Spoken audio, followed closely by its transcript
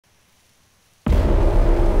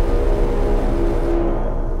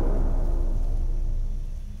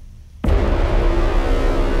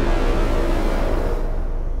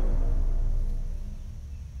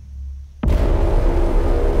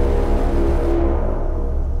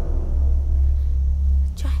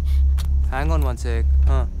hang on one sec.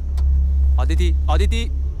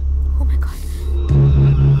 Aditi. Oh my God.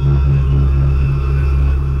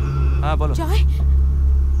 Bolo. Joy?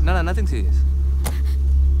 No, nothing serious.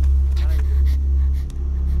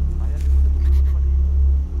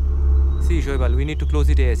 See, Shoaib, we need to close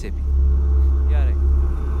it ASAP. Yeah, right.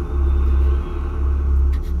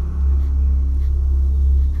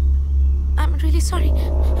 I'm really sorry.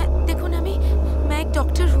 देखो ना मैं एक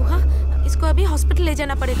doctor हूँ हाँ इसको अभी hospital ले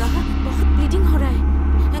जाना पड़ेगा हाँ बहुत ब्लीडिंग हो रहा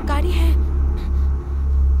है गाड़ी है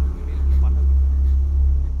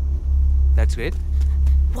That's great.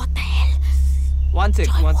 What the hell? One sec.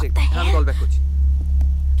 আমি কল ব্যাক করছি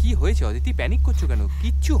কি হয়েছে অদিতি প্যানিক করছো কেন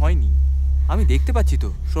কিচ্ছু হয়নি আমি দেখতে পাচ্ছি তো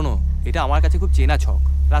শোনো এটা আমার কাছে খুব চেনা ছক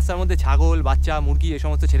রাস্তার মধ্যে ছাগল বাচ্চা মুরগি এই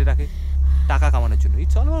সমস্ত ছেড়ে রাখে টাকা কামানোর জন্য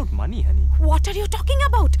it's all about money honey What are you talking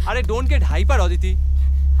about? আরে ডোন্ট গেট হাইপার অদিতি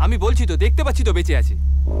আমি বলছি তো দেখতে পাচ্ছি তো বেঁচে আছে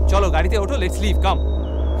চলো গাড়িতে ওঠো let's leave come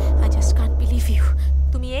I just can't believe you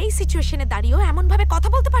তুমি এই সিচুয়েশনে দাঁড়িয়েও এমন ভাবে কথা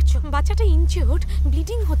বলতে পারছো বাচ্চাটা ইনজিউরড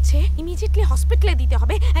ব্লিডিং হচ্ছে ইমিডিয়েটলি হসপিটালে দিতে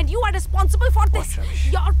হবে and you are responsible for this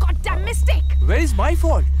your goddamn mistake where is my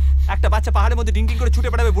fault একটা বাচ্চা পাহাড়ের মধ্যে ডিং ডিং করে ছুটে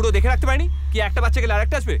পড়াবে বুড়ো দেখে রাখতে পারেনি কি একটা বাচ্চা গেলে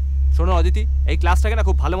আরেকটা আসবে শোনো অদিতি এই ক্লাসটাকে না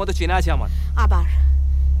খুব ভালো মতো চেনা আছে আমার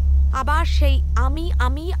আবার সেই আমি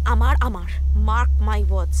আমার মার্ক মাই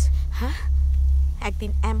ওয়ার্ডস হ্যাঁ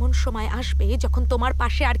একদিন এমন সময় আসবে যখন তোমার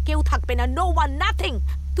পাশে আর কেউ থাকবে না নো ওয়ান নাথিং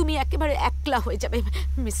তুমি একেবারে একলা হয়ে যাবে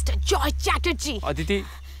মিস্টার জয় চ্যাটার্জি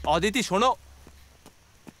অদিতি শোনো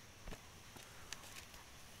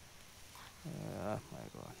माय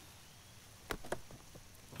गॉड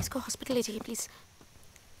इसको हॉस्पिटल ले जाइए प्लीज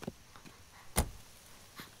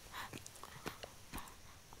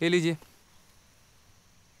ले लीजिए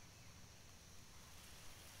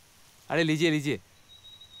अरे लीजिए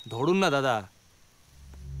धोड़ून ना दादा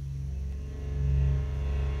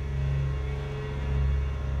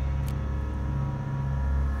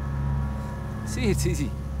सी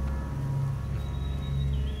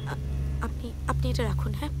अपनी এটা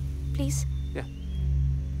রাখুন হ্যাঁ প্লিজ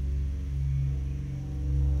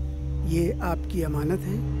ये आपकी अमानत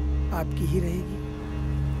है आपकी ही रहेगी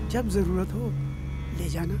जब जरूरत हो ले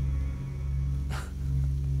जाना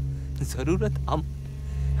जरूरत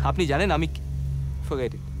আপনি জানেন আমি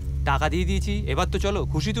ফরগেট ইট টাকা দিয়ে দিয়েছি এবার তো চলো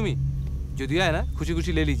খুশি তুমি যদি হয় না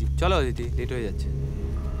খুশি ले लीजिए চলো অদিতি লেট হয়ে যাচ্ছে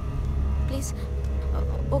প্লিজ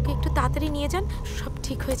ওকে একটু তাড়াতাড়ি নিয়ে যান সব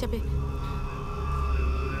ঠিক হয়ে যাবে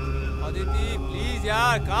অদিতি প্লিজ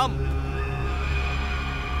यार কাম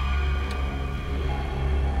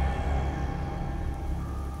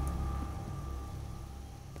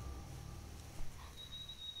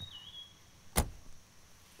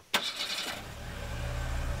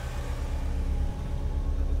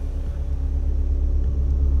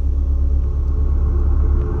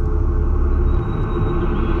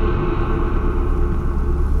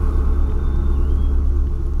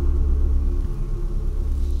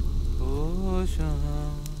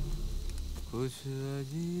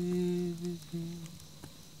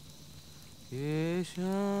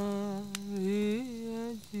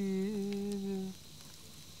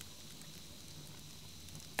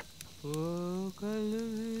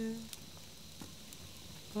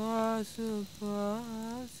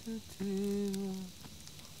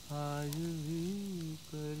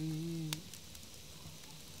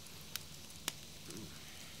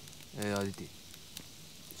Aditi,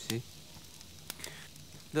 see?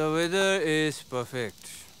 The weather is perfect.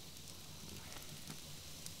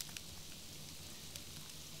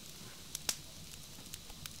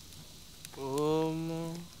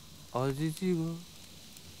 Aditi go.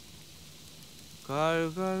 কার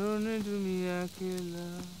কারণে তুমি একলা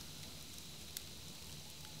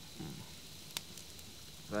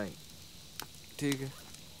রাইট ঠিক আছে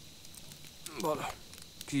বলো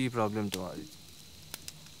কি প্রবলেম তোমার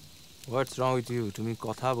হোয়াটস রং উইথ ইউ তুমি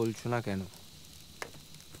কথা বলছো না কেন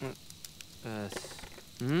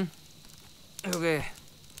ওকে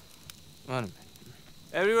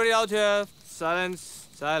everybody out here silence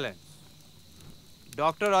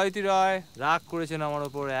doctor Aditi রায় রাগ করেছেন আমার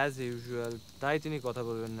ওপর অ্যাজ ইউজুয়াল তাই তিনি কথা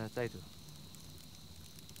বলবেন না তাই তো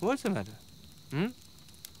হোয়াটস দ্য ম্যাটার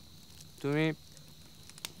তুমি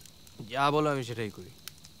যা বলো আমি সেটাই করি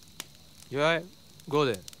জয় গো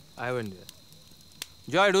there I went there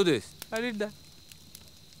Joy do this I did that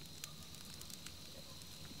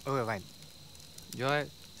okay fine Joy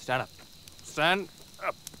stand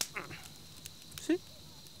up C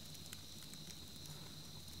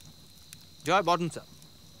Joy, bottoms up.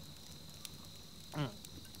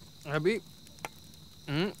 Happy?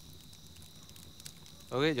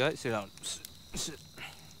 Okay, Joy, sit down. Sit.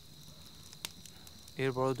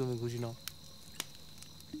 এরপরও তুমি খুশি নাও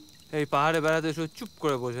এই পাহাড়ে বেড়াতে এসে চুপ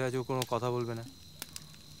করে বসে আছে, কোনো কথা বলবে না।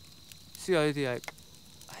 C Aditi, I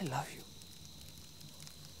love you.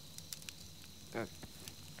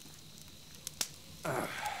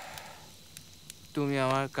 তুমি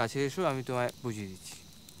আমার কাছে এসো, আমি তোমায় বুঝিয়ে দিচ্ছি।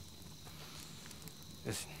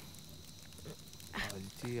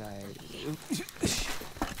 Aditi,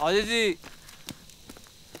 Aditi,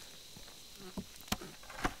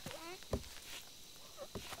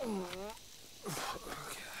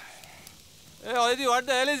 hey Aditi, what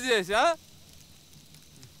the hell is this, huh?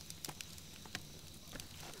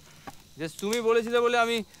 Just তুমি বলেছিলে বলে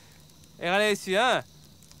আমি এখানে এসেছি, হ্যাঁ?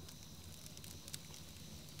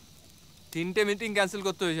 3টে মিটিং ক্যান্সেল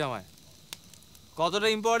করতে হয়েছে আমায়। কতটা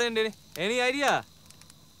ইম্পর্টেন্ট, এনি আইডিয়া?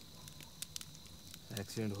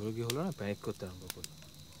 অ্যাক্সিডেন্ট হলো কি হলো না, প্যানিক করতে আরম্ভ করলো।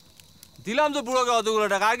 দিলাম তো বুড়োকে অতগুলো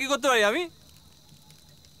টাকা, আর কি করতে পারি আমি?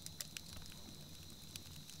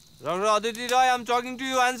 Dr. Aditi Roy, I'm talking to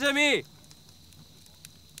you, answer me.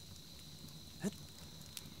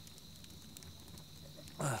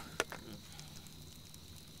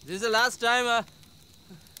 This is the last time.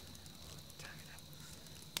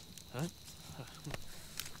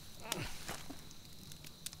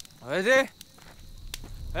 Aditi?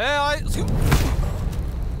 Hey,